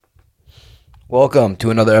Welcome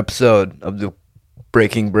to another episode of the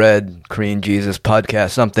Breaking Bread Korean Jesus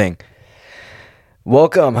podcast.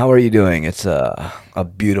 Welcome. How are you doing? It's a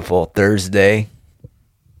beautiful Thursday.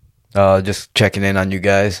 Just checking in on you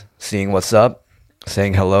guys, seeing what's up,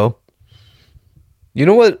 saying hello. You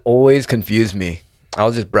know what always confused me? I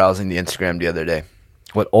was just browsing the Instagram the other day.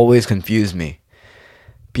 What always confused me?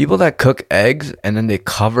 People that cook eggs and then they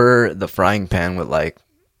cover the frying pan with like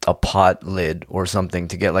a pot lid or something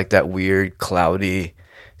to get like that weird cloudy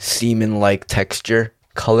semen-like texture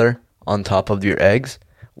color on top of your eggs.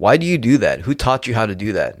 Why do you do that? Who taught you how to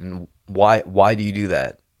do that? And why do you do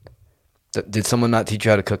that? Did someone not teach you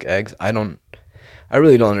how to cook eggs? I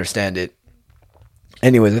really don't understand it.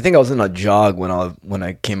 Anyways, I think I was in a jog when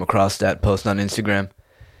I came across that post on Instagram.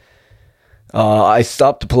 I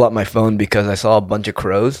stopped to pull out my phone because I saw a bunch of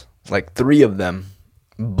crows, like 3 of them,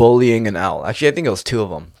 bullying an owl. Actually, I think it was 2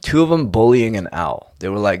 of them. 2 of them bullying an owl. They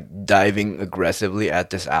were like diving aggressively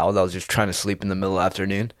at this owl that was just trying to sleep in the middle of the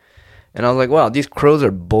afternoon. And I was like, wow, these crows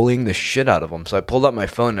are bullying the shit out of them. So I pulled out my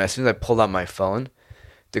phone, and as soon as I pulled out my phone,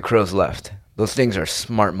 the crows left. Those things are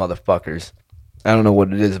smart motherfuckers. I don't know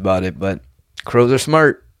what it is about it, but crows are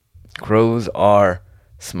smart. Crows are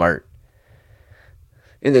smart.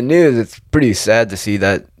 In the news, it's pretty sad to see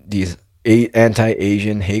that these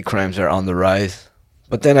anti-Asian hate crimes are on the rise.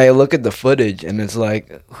 But then I look at the footage and it's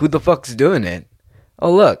like, who the fuck's doing it?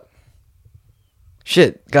 Oh, look.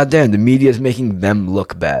 Shit, goddamn, the media is making them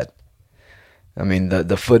look bad. I mean,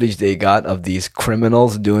 the footage they got of these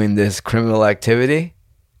criminals doing this criminal activity,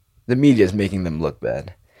 the media is making them look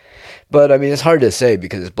bad. But, I mean, it's hard to say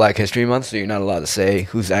because it's Black History Month, so you're not allowed to say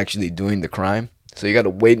who's actually doing the crime. So you got to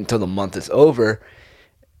wait until the month is over,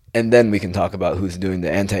 and then we can talk about who's doing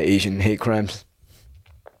the anti-Asian hate crimes.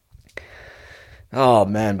 Oh,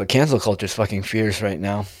 man, but cancel culture is fucking fierce right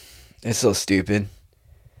now. It's so stupid.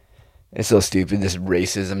 It's so stupid, this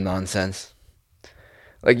racism nonsense.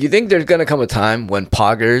 Like, you think there's going to come a time when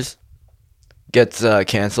Poggers gets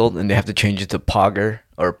canceled and they have to change it to Pogger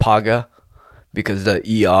or Paga because the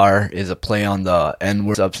ER is a play on the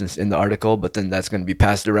N-word substance in the article, but then that's going to be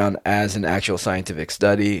passed around as an actual scientific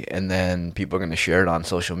study, and then people are going to share it on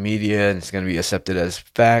social media, and it's going to be accepted as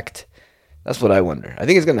fact. That's what I wonder. I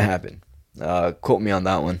think it's going to happen. Quote me on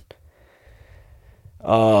that one.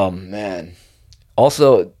 Oh, man.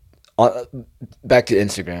 Also, back to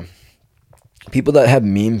Instagram. People that have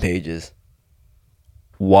meme pages.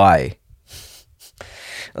 Why?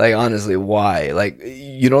 Like, honestly, why? Like,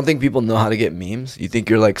 you don't think people know how to get memes? You think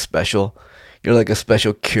you're, like, special? You're, like, a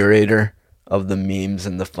special curator of the memes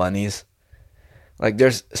and the funnies? Like,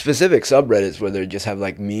 there's specific subreddits where they just have,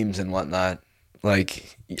 like, memes and whatnot.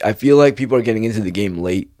 Like, I feel like people are getting into the game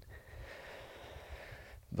late.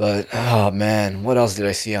 But, oh, man, what else did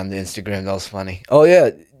I see on the Instagram that was funny? Oh,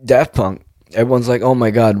 yeah, Daft Punk. Everyone's like, oh, my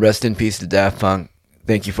God, rest in peace to Daft Punk.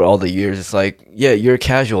 Thank you for all the years. It's like, yeah, you're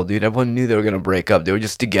casual, dude. Everyone knew they were going to break up. They were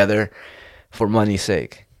just together for money's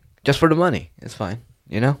sake. Just for the money. It's fine,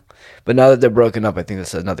 you know? But now that they're broken up, I think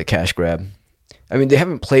that's another cash grab. I mean, they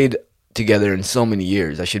haven't played together in so many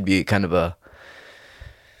years. That should be kind of a,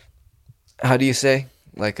 how do you say?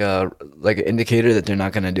 Like an indicator that they're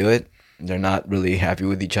not going to do it. They're not really happy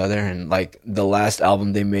with each other. And like the last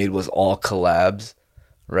album they made was all collabs,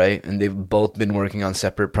 right? And they've both been working on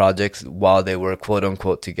separate projects while they were quote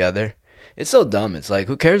unquote together. It's so dumb. It's like,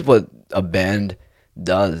 who cares what a band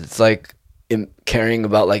does? It's like caring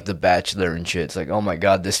about like The Bachelor and shit. It's like, oh my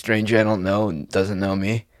God, this stranger I don't know and doesn't know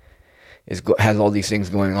me has all these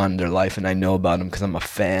things going on in their life, and I know about them because I'm a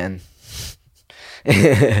fan.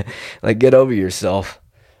 Like, get over yourself.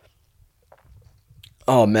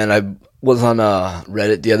 Oh man, I was on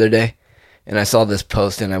Reddit the other day, and I saw this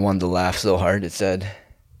post, and I wanted to laugh so hard. It said,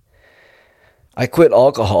 I quit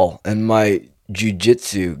alcohol, and my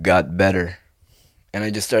jiu-jitsu got better. And I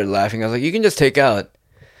just started laughing. I was like, you can just take out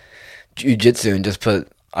jiu-jitsu and just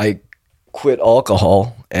put, I quit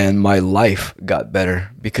alcohol, and my life got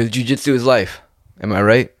better. Because jiu-jitsu is life. Am I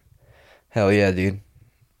right? Hell yeah, dude.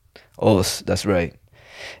 Oh, that's right.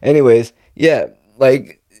 Anyways, yeah,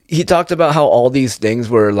 like, he talked about how all these things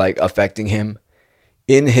were like affecting him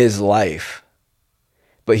in his life,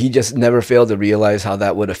 but he just never failed to realize how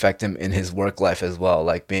that would affect him in his work life as well.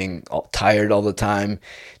 Like being tired all the time,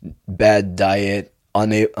 bad diet,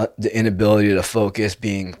 the inability to focus,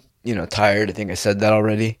 being, tired. I think I said that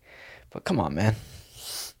already, but come on, man.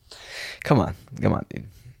 Come on, dude.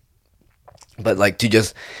 But like to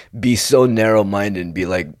just be so narrow-minded and be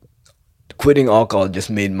like, quitting alcohol just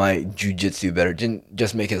made my jiu-jitsu better. Didn't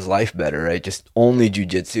just make his life better, right? Just only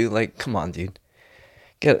jiu-jitsu. Like, come on, dude.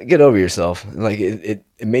 Get over yourself. Like, it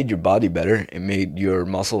made your body better. It made your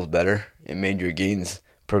muscles better. It made your gains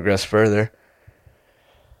progress further.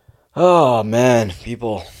 Oh man,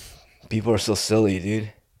 people are so silly,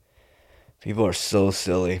 dude. People are so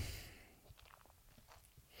silly.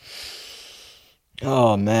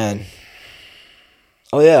 Oh man.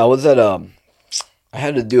 Oh yeah, I was at I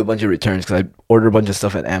had to do a bunch of returns because I ordered a bunch of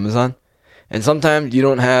stuff at Amazon. And sometimes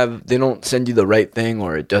they don't send you the right thing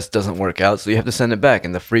or it just doesn't work out, so you have to send it back.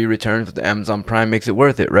 And the free returns with the Amazon Prime makes it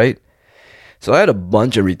worth it, right? So I had a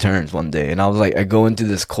bunch of returns one day, and I was like, I go into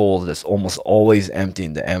this Kohl's that's almost always empty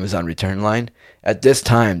in the Amazon return line. At this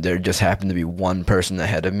time, there just happened to be one person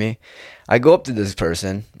ahead of me. I go up to this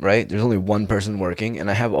person, right? There's only one person working,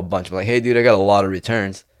 and I have a bunch. I'm like, hey, dude, I got a lot of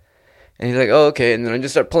returns. And he's like, oh, okay. And then I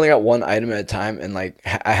just start pulling out one item at a time. And like,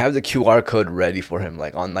 I have the QR code ready for him,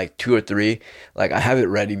 like on like two or three. Like, I have it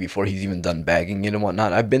ready before he's even done bagging it and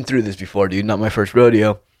whatnot. I've been through this before, dude. Not my first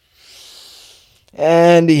rodeo.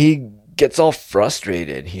 And he gets all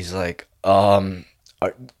frustrated. He's like, are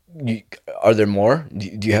there more?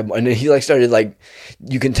 Do you have? And then he like started like,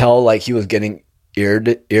 you can tell like he was getting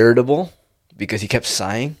irritable because he kept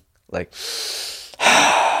sighing. Like,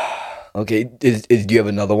 okay, do you have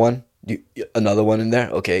another one? Another one in there?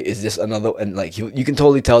 Okay, is this another? And like you can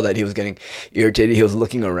totally tell that he was getting irritated. He was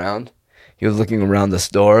looking around. He was looking around the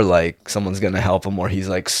store like someone's gonna help him, or he's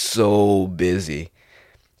like so busy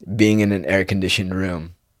being in an air conditioned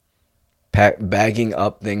room, bagging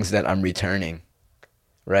up things that I'm returning,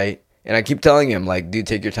 right? And I keep telling him like, dude,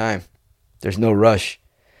 take your time. There's no rush.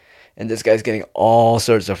 And this guy's getting all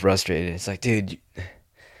sorts of frustrated. It's like, dude,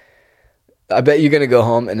 I bet you're gonna go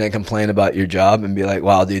home and then complain about your job and be like,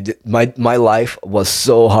 wow, dude, my life was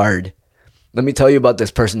so hard. Let me tell you about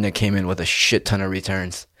this person that came in with a shit ton of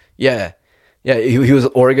returns. Yeah. Yeah, he was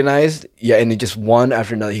organized. Yeah, and he just one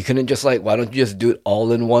after another. He couldn't just like, why don't you just do it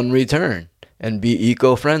all in one return and be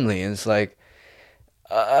eco-friendly? And it's like,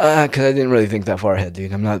 because I didn't really think that far ahead,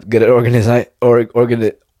 dude. I'm not good at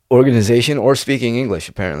organization or speaking English,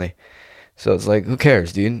 apparently. So it's like, who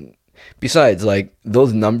cares, dude? Besides, like,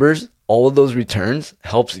 those numbers, all of those returns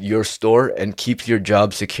helps your store and keeps your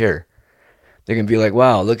job secure. They can be like,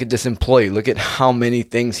 wow, look at this employee. Look at how many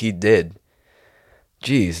things he did.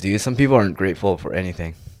 Jeez, dude, some people aren't grateful for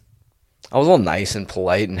anything. I was all nice and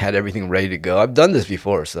polite and had everything ready to go. I've done this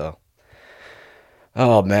before, so.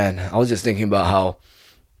 Oh, man. I was just thinking about how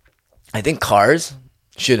I think cars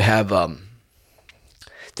should have,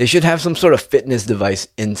 they should have some sort of fitness device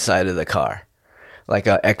inside of the car. Like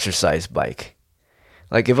an exercise bike.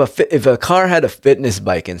 Like if a car had a fitness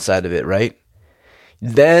bike inside of it, right?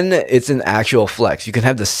 Then it's an actual flex. You can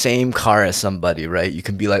have the same car as somebody, right? You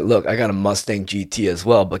can be like, look, I got a Mustang GT as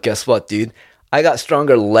well, but guess what, dude? I got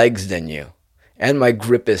stronger legs than you. And my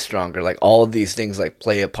grip is stronger. Like all of these things like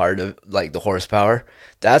play a part of like the horsepower.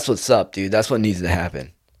 That's what's up, dude. That's what needs to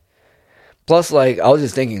happen. Plus, like, I was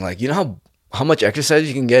just thinking, like, you know how much exercise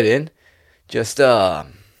you can get in? Just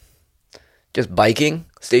biking,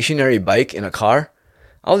 stationary bike in a car.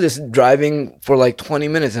 I was just driving for like 20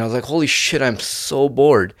 minutes and I was like, holy shit, I'm so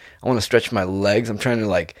bored. I want to stretch my legs. I'm trying to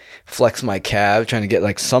like flex my calf, trying to get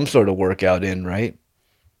like some sort of workout in, right?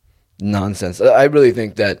 Nonsense. I really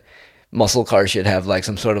think that muscle cars should have like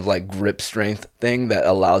some sort of like grip strength thing that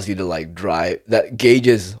allows you to like drive, that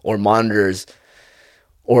gauges or monitors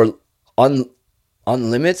or on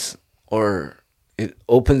limits, or it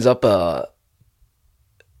opens up a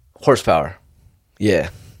horsepower. Yeah.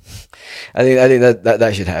 I think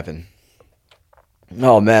that should happen.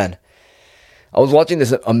 Oh man. I was watching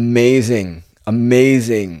this amazing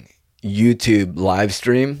YouTube live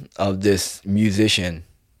stream of this musician,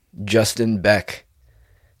 Justin Beck,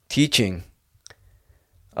 teaching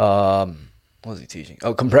what was he teaching?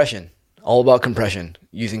 Oh, compression. All about compression,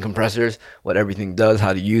 using compressors, what everything does,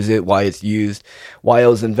 how to use it, why it's used, why it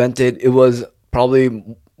was invented. It was probably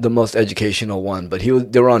the most educational one, but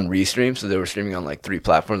they were on Restream, so they were streaming on like 3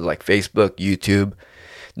 platforms like Facebook, YouTube.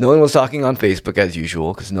 No one was talking on Facebook as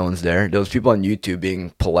usual because no one's there. There was people on YouTube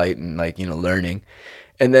being polite and like, you know, learning.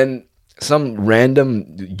 And then some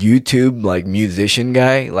random YouTube like musician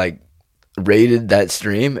guy like rated that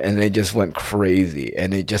stream and they just went crazy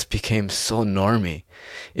and it just became so normie.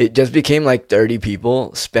 It just became like 30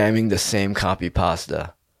 people spamming the same copy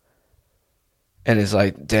pasta. And it's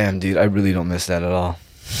like, damn, dude, I really don't miss that at all.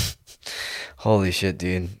 Holy shit,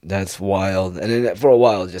 dude. That's wild. And then for a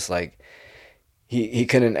while, just like, he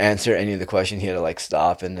couldn't answer any of the questions. He had to like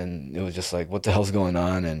stop. And then it was just like, what the hell's going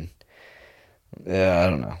on? And yeah, I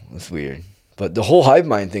don't know. It's weird. But the whole hive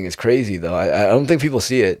mind thing is crazy, though. I don't think people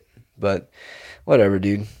see it. But whatever,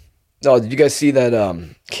 dude. Oh, did you guys see that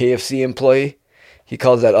KFC employee? He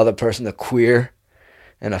calls that other person a queer,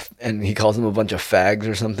 and he calls them a bunch of fags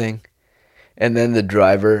or something. and then the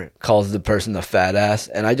driver calls the person a fat ass.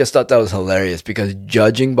 And I just thought that was hilarious because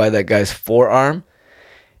judging by that guy's forearm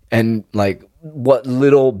and like what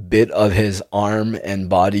little bit of his arm and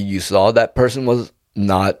body you saw, that person was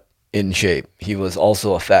not in shape. He was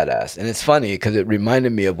also a fat ass. And it's funny because it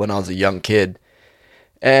reminded me of when I was a young kid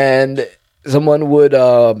and someone would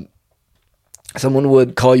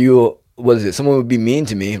call you, what is it? Someone would be mean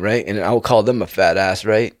to me, right? And I would call them a fat ass,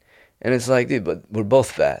 right? And it's like, dude, but we're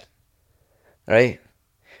both fat, right?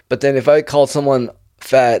 But then if I called someone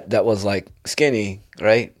fat that was like skinny,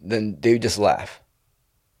 right? Then they would just laugh.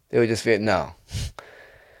 They would just feel, no.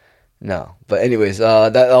 No. But anyways,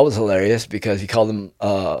 that was hilarious because he called them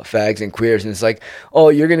fags and queers. And it's like, oh,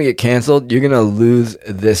 you're going to get canceled. You're going to lose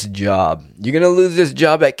this job. You're going to lose this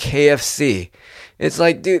job at KFC. It's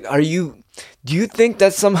like, dude, do you think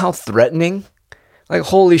that's somehow threatening? Like,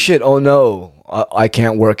 holy shit, oh no, I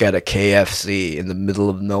can't work at a KFC in the middle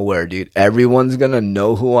of nowhere, dude. Everyone's gonna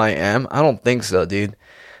know who I am? I don't think so, dude.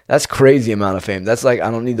 That's crazy amount of fame. That's like, I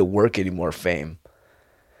don't need to work anymore fame.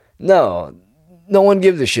 No one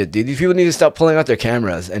gives a shit, dude. These people need to stop pulling out their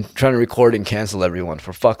cameras and trying to record and cancel everyone,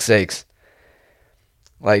 for fuck's sakes.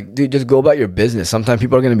 Like, dude, just go about your business. Sometimes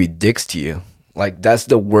people are gonna be dicks to you. Like, that's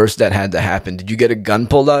the worst that had to happen. Did you get a gun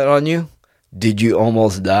pulled out on you? Did you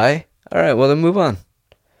almost die? All right, well, then move on.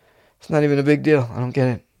 It's not even a big deal. I don't get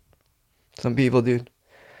it. Some people, dude.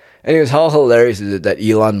 Anyways, how hilarious is it that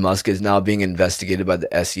Elon Musk is now being investigated by the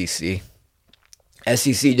SEC?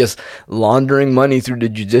 SEC just laundering money through the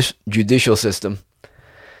judicial system.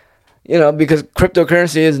 You know, because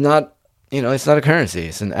cryptocurrency is not, it's not a currency.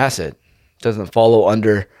 It's an asset. It doesn't follow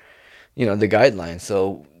under, the guidelines.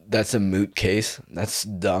 So that's a moot case. That's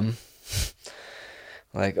dumb.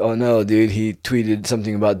 Like, oh no, dude, he tweeted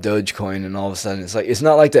something about Dogecoin and all of a sudden it's like, it's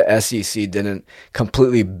not like the SEC didn't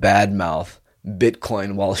completely badmouth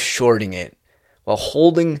Bitcoin while shorting it, while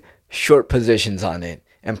holding short positions on it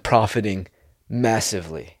and profiting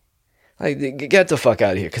massively. Like, get the fuck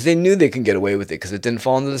out of here. Because they knew they can get away with it because it didn't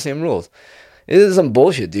fall under the same rules. It is some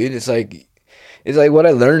bullshit, dude. It's like what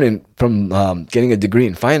I learned from getting a degree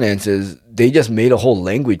in finance is they just made a whole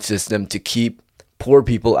language system to keep poor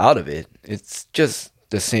people out of it. It's just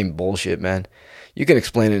the same bullshit, man. You can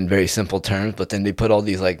explain it in very simple terms, but then they put all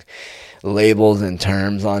these like labels and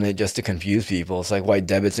terms on it just to confuse people. It's like why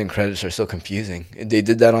debits and credits are so confusing. They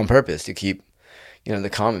did that on purpose to keep, the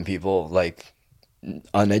common people like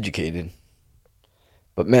uneducated.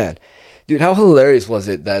 But man, dude, how hilarious was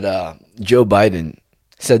it that Joe Biden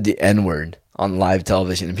said the N-word on live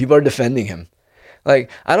television and people are defending him?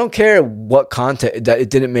 Like, I don't care what content, that it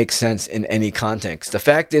didn't make sense in any context. The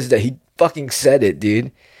fact is that he fucking said it,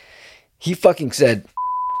 dude. He fucking said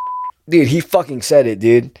it,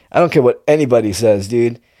 dude. I don't care what anybody says,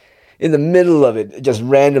 dude. In the middle of it, just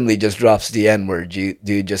randomly just drops the N-word,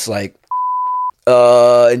 dude. Just like,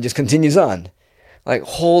 and just continues on. Like,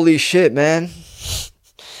 holy shit, man.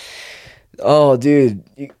 Oh, dude.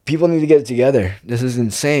 People need to get it together. This is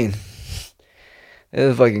insane.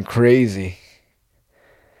 This is fucking crazy.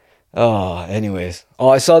 Oh, anyways. Oh,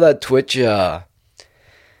 I saw that Twitch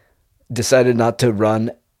decided not to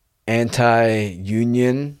run anti-Amazon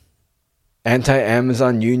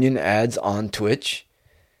union ads on Twitch.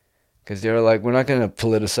 Because they were like, we're not going to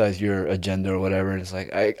politicize your agenda or whatever. And it's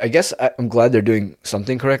like, I guess I'm glad they're doing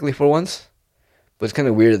something correctly for once. But it's kind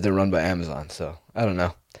of weird that they're run by Amazon. So, I don't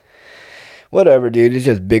know. Whatever, dude. It's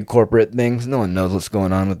just big corporate things. No one knows what's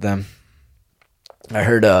going on with them. I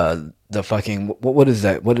heard the fucking what is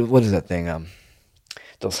that? What is that thing?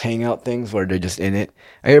 Those hangout things where they're just in it.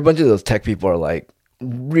 I hear a bunch of those tech people are like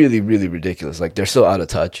really, really ridiculous. Like they're so out of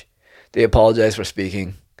touch. They apologize for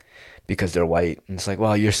speaking because they're white. And it's like,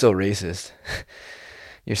 wow, you're so racist.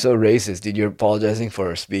 You're so racist, dude. You're apologizing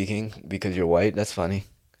for speaking because you're white. That's funny.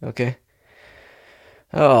 Okay.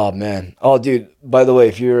 Oh man. Oh, dude. By the way,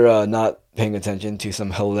 if you're not paying attention to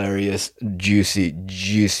some hilarious,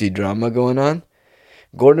 juicy drama going on,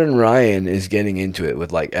 Gordon Ryan is getting into it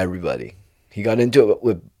with like everybody. He got into it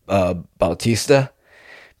with Bautista,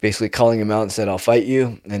 basically calling him out and said, I'll fight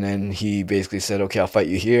you. And then he basically said, okay, I'll fight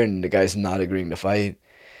you here. And the guy's not agreeing to fight.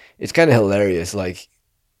 It's kind of hilarious. Like,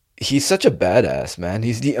 he's such a badass, man.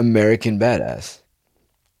 He's the American badass.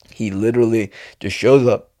 He literally just shows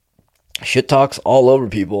up, shit talks all over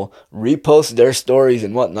people, reposts their stories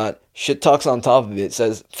and whatnot, shit talks on top of it,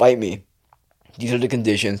 says, fight me. These are the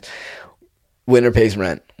conditions. Winner pays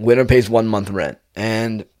rent. Winner pays 1 month rent.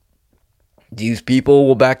 And these people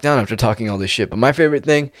will back down after talking all this shit. But my favorite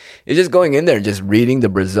thing is just going in there and just reading the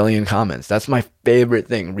Brazilian comments. That's my favorite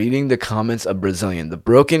thing. Reading the comments of Brazilian. The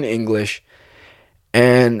broken English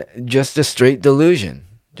and just a straight delusion.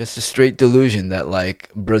 Just a straight delusion that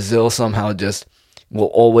like Brazil somehow just will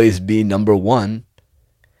always be number one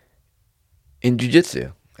in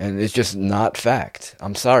jiu-jitsu. And it's just not fact.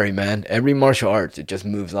 I'm sorry, man. Every martial arts, it just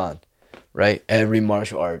moves on, right? Every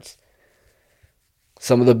martial arts.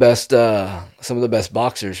 Some of the best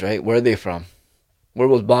boxers, right? Where are they from? Where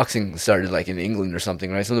was boxing started, like in England or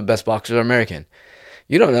something, right? Some of the best boxers are American.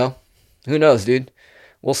 You don't know. Who knows, dude?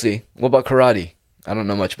 We'll see. What about karate? I don't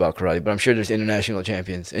know much about karate, but I'm sure there's international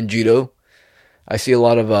champions. And judo, I see a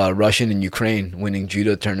lot of Russian and Ukraine winning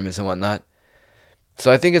judo tournaments and whatnot.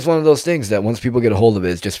 So I think it's one of those things that once people get a hold of it,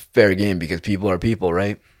 it's just fair game because people are people,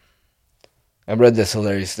 right? I read this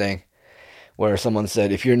hilarious thing where someone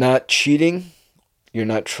said, if you're not cheating, you're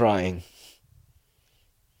not trying.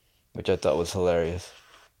 Which I thought was hilarious.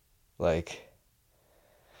 Like,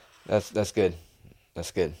 that's good.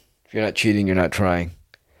 That's good. If you're not cheating, you're not trying.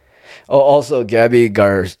 Oh, also Gabby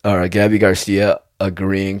Garcia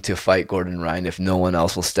agreeing to fight Gordon Ryan if no one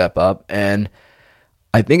else will step up, and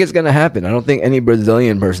I think it's gonna happen. I don't think any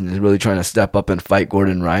Brazilian person is really trying to step up and fight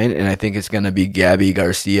Gordon Ryan, and I think it's gonna be Gabby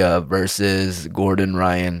Garcia versus Gordon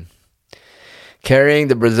Ryan, carrying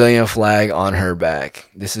the Brazilian flag on her back.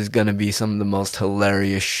 This is gonna be some of the most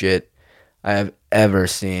hilarious shit I have ever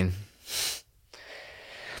seen.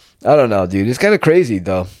 I don't know, dude. It's kind of crazy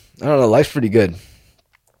though. I don't know. Life's pretty good.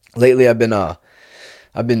 Lately, I've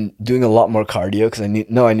been doing a lot more cardio because I need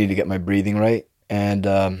to get my breathing right. And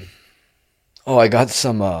I got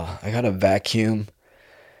a vacuum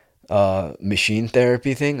machine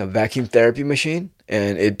therapy thing, a vacuum therapy machine,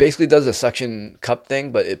 and it basically does a suction cup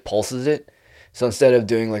thing, but it pulses it. So instead of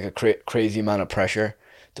doing like a crazy amount of pressure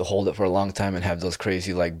to hold it for a long time and have those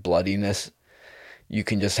crazy like bloodiness, you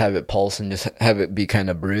can just have it pulse and just have it be kind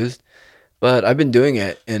of bruised. But I've been doing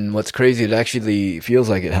it, and what's crazy, it actually feels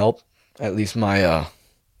like it helped. At least my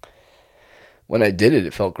when I did it,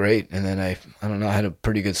 it felt great. And then I don't know, I had a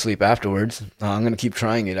pretty good sleep afterwards. I'm gonna keep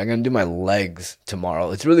trying it. I'm gonna do my legs tomorrow.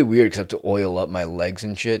 It's really weird because I have to oil up my legs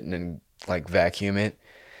and shit, and then like vacuum it.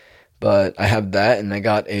 But I have that, and I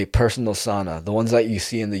got a personal sauna, the ones that you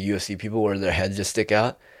see in the UFC people where their heads just stick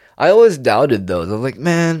out. I always doubted those. I was like,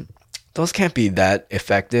 man, those can't be that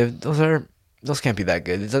effective. Those can't be that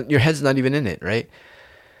good. Your head's not even in it, right?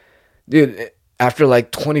 Dude, after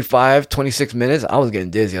like 25, 26 minutes, I was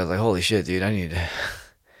getting dizzy. I was like, holy shit, dude, I need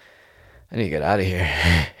to get out of here.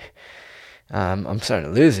 I'm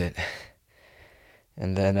starting to lose it.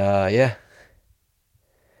 And then,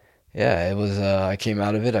 yeah, it was, I came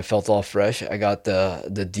out of it. I felt all fresh. I got the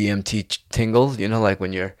DMT tingles, like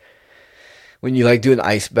when you like do an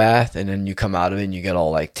ice bath and then you come out of it and you get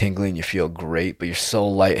all like tingly and you feel great, but you're so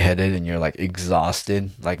lightheaded and you're like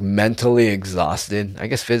exhausted, like mentally exhausted, I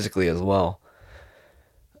guess physically as well.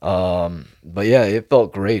 But yeah, it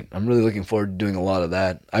felt great. I'm really looking forward to doing a lot of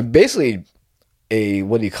that. I'm basically a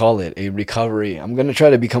recovery. I'm going to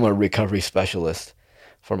try to become a recovery specialist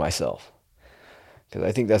for myself. Cause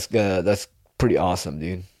I think that's pretty awesome,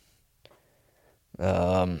 dude.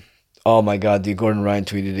 Oh my god, dude, Gordon Ryan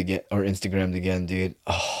tweeted again or Instagrammed again, dude.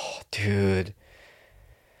 Oh, dude.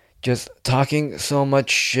 Just talking so much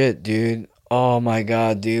shit, dude. Oh my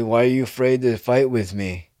god, dude. Why are you afraid to fight with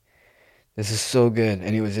me? This is so good.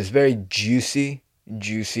 And it was this very juicy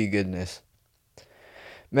goodness.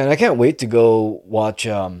 Man, I can't wait to go watch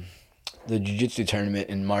the jiu-jitsu tournament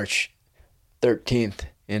in March 13th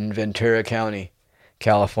in Ventura County,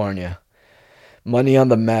 California. Money on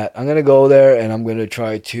the mat. I'm gonna go there and I'm gonna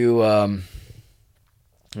try to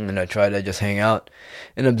just hang out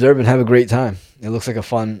and observe and have a great time. It looks like a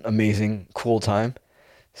fun, amazing, cool time.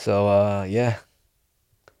 So yeah.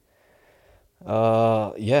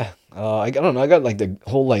 I don't know. I got like the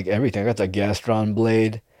whole like everything. I got the Gastron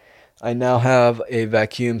blade. I now have a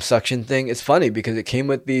vacuum suction thing. It's funny because it came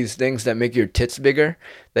with these things that make your tits bigger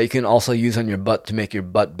that you can also use on your butt to make your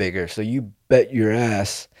butt bigger. So you bet your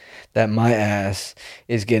ass that my ass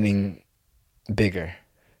is getting bigger.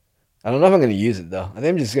 I don't know if I'm going to use it though. I think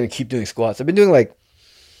I'm just going to keep doing squats. I've been doing I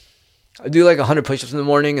do like 100 push-ups in the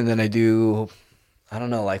morning and then I do, I don't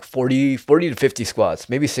know, like 40 to 50 squats,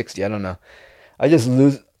 maybe 60. I don't know. I just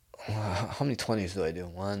lose. How many 20s do I do?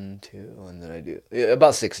 1, 2, and then I do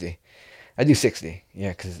about 60. I do 60. Yeah,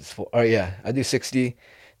 because it's I do 60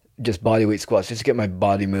 just body weight squats just to get my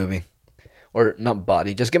body moving. Or not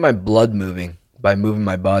body, just get my blood moving by moving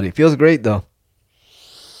my body. It feels great though.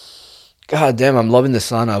 God damn, I'm loving the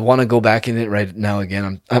sauna. I want to go back in it right now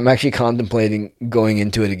again. I'm actually contemplating going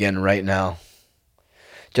into it again right now.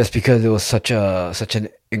 Just because it was such an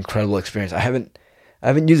incredible experience. I haven't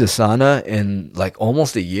used a sauna in like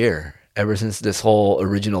almost a year, ever since this whole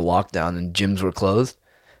original lockdown and gyms were closed.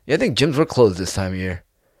 Yeah, I think gyms were closed this time of year.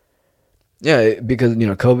 Yeah, because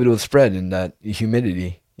COVID would spread in that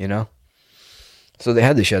humidity, so they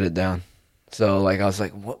had to shut it down. So like I was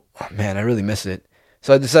like, what? Oh, man, I really miss it.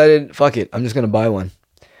 So I decided, fuck it, I'm just gonna buy one,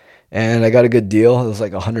 and I got a good deal. It was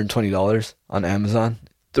like $120 on Amazon,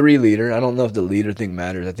 3 liter. I don't know if the liter thing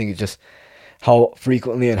matters. I think it's just how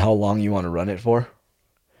frequently and how long you want to run it for.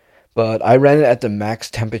 But I ran it at the max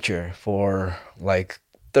temperature for like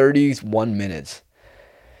 31 minutes.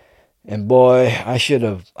 And boy, I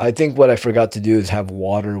think what I forgot to do is have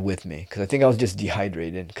water with me. Because I think I was just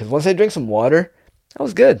dehydrated. Because once I drank some water, I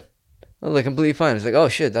was good. I was like completely fine. It's like, oh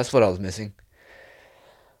shit, that's what I was missing.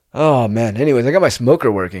 Oh man. Anyways, I got my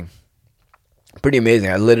smoker working. Pretty amazing.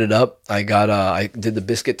 I lit it up. I did the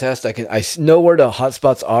biscuit test. I know where the hot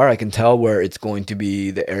spots are. I can tell where it's going to be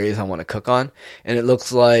the areas I want to cook on, and it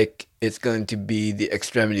looks like it's going to be the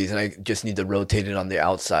extremities, and I just need to rotate it on the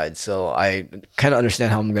outside. So I kind of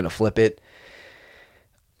understand how I'm going to flip it.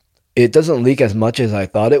 It doesn't leak as much as I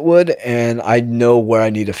thought it would, and I know where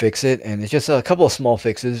I need to fix it, and it's just a couple of small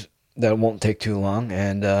fixes that won't take too long,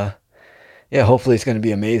 and yeah, hopefully it's going to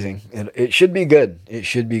be amazing. It should be good. It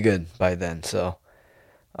should be good by then. So,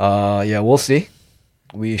 yeah, we'll see.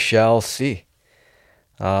 We shall see.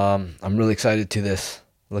 I'm really excited to this.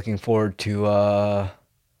 Looking forward to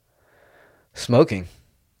smoking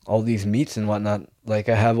all these meats and whatnot. Like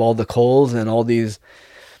I have all the coals and all these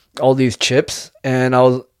chips, and I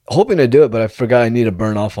was hoping to do it, but I forgot I need to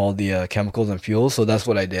burn off all the chemicals and fuels. So that's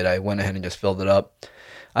what I did. I went ahead and just filled it up.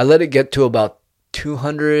 I let it get to about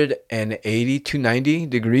 280, 290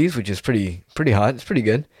 degrees, which is pretty hot. It's pretty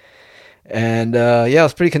good. And yeah, I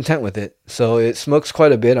was pretty content with it. So it smokes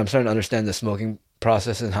quite a bit. I'm starting to understand the smoking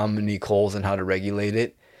process and how many coals and how to regulate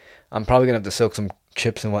it. I'm probably going to have to soak some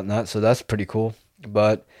chips and whatnot. So that's pretty cool.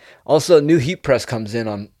 But also a new heat press comes in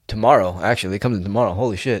on tomorrow. Actually, it comes in tomorrow.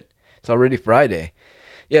 Holy shit. It's already Friday.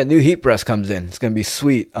 Yeah, new heat press comes in. It's going to be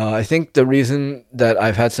sweet. I think the reason that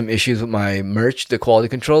I've had some issues with my merch, the quality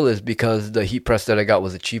control, is because the heat press that I got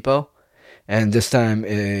was a cheapo. And this time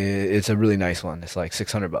it's a really nice one. It's like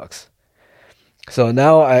 $600. So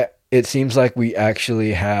now it seems like we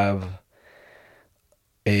actually have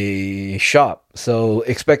a shop. So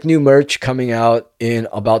expect new merch coming out in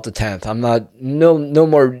about the 10th. I'm not, no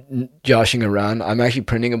more joshing around. I'm actually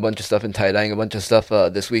printing a bunch of stuff and tie-dyeing a bunch of stuff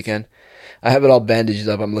this weekend. I have it all bandaged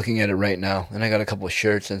up. I'm looking at it right now. And I got a couple of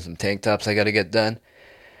shirts and some tank tops I got to get done.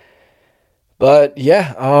 But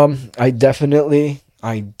yeah, I definitely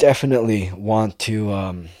want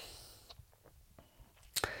to,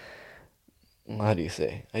 how do you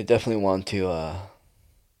say? I definitely want to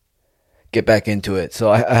get back into it. So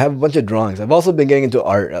I have a bunch of drawings. I've also been getting into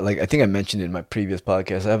art. Like I think I mentioned in my previous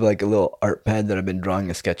podcast, I have like a little art pad that I've been drawing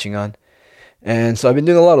and sketching on. And so I've been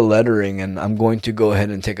doing a lot of lettering, and I'm going to go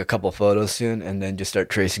ahead and take a couple photos soon and then just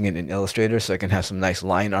start tracing it in Illustrator so I can have some nice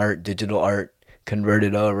line art, digital art, convert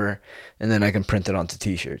it over, and then I can print it onto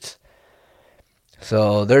t-shirts.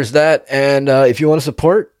 So there's that. And if you want to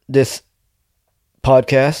support this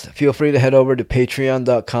podcast, feel free to head over to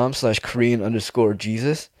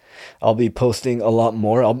patreon.com/Korean_Jesus. I'll be posting a lot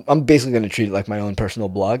more. I'm basically going to treat it like my own personal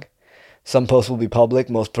blog. Some posts will be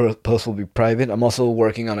public. Most posts will be private. I'm also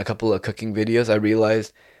working on a couple of cooking videos. I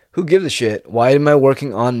realized, who gives a shit? Why am I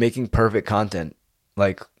working on making perfect content?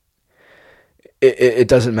 Like, it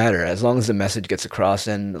doesn't matter. As long as the message gets across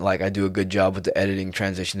and, like, I do a good job with the editing,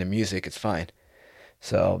 transition, and music, it's fine.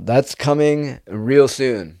 So that's coming real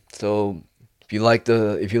soon. So if you like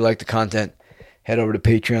the content, head over to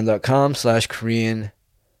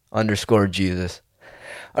patreon.com/Korean_Jesus.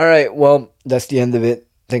 All right. Well, that's the end of it.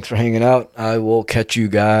 Thanks for hanging out. I will catch you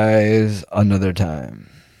guys another time.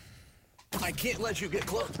 I can't let you get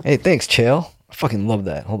close. Hey, thanks, Chael. I fucking love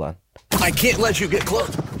that. Hold on. I can't let you get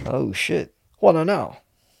close. Oh, shit. What now?